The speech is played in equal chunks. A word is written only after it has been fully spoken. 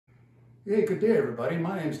Hey, good day, everybody.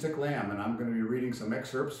 My name's Dick Lamb, and I'm going to be reading some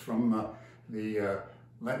excerpts from the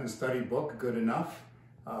Lenten study book, Good Enough.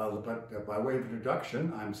 But by way of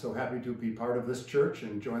introduction, I'm so happy to be part of this church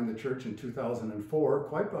and joined the church in 2004,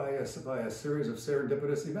 quite by a series of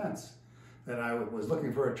serendipitous events. That I was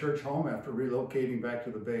looking for a church home after relocating back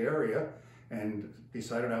to the Bay Area and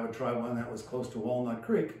decided I would try one that was close to Walnut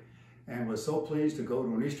Creek, and was so pleased to go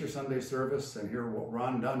to an Easter Sunday service and hear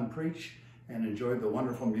Ron Dunn preach and enjoyed the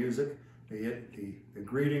wonderful music, the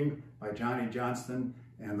greeting by Johnny Johnston,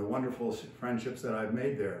 and the wonderful friendships that I've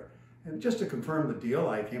made there. And just to confirm the deal,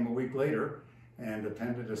 I came a week later and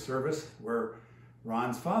attended a service where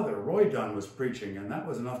Ron's father, Roy Dunn, was preaching, and that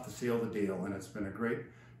was enough to seal the deal. And it's been a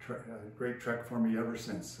great trek for me ever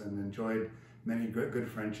since, and enjoyed many good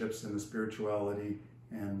friendships in the spirituality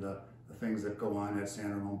and the things that go on at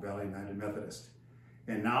San Ramon Valley United Methodist.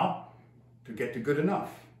 And now, to get to good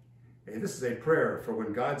enough. This is a prayer for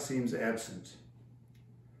when God seems absent.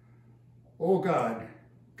 Oh God,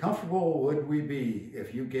 comfortable would we be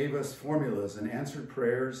if you gave us formulas and answered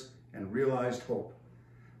prayers and realized hope,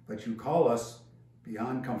 but you call us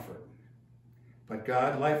beyond comfort. But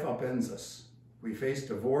God, life upends us. We face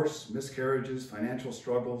divorce, miscarriages, financial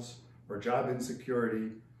struggles, or job insecurity,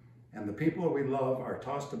 and the people we love are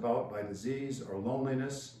tossed about by disease or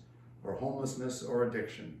loneliness or homelessness or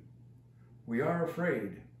addiction. We are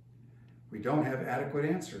afraid. We don't have adequate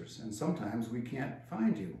answers, and sometimes we can't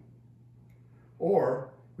find you.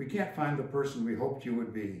 Or we can't find the person we hoped you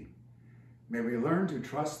would be. May we learn to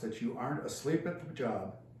trust that you aren't asleep at the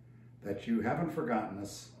job, that you haven't forgotten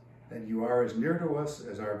us, that you are as near to us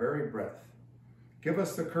as our very breath. Give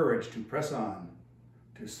us the courage to press on,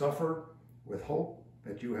 to suffer with hope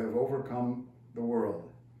that you have overcome the world.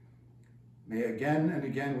 May again and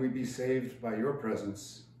again we be saved by your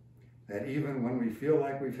presence, that even when we feel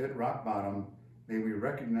like we've hit rock bottom, may we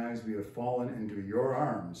recognize we have fallen into your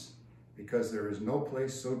arms, because there is no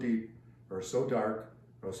place so deep or so dark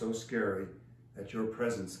or so scary that your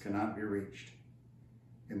presence cannot be reached.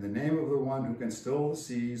 In the name of the one who can still the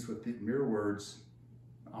seas with the mere words,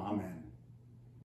 Amen.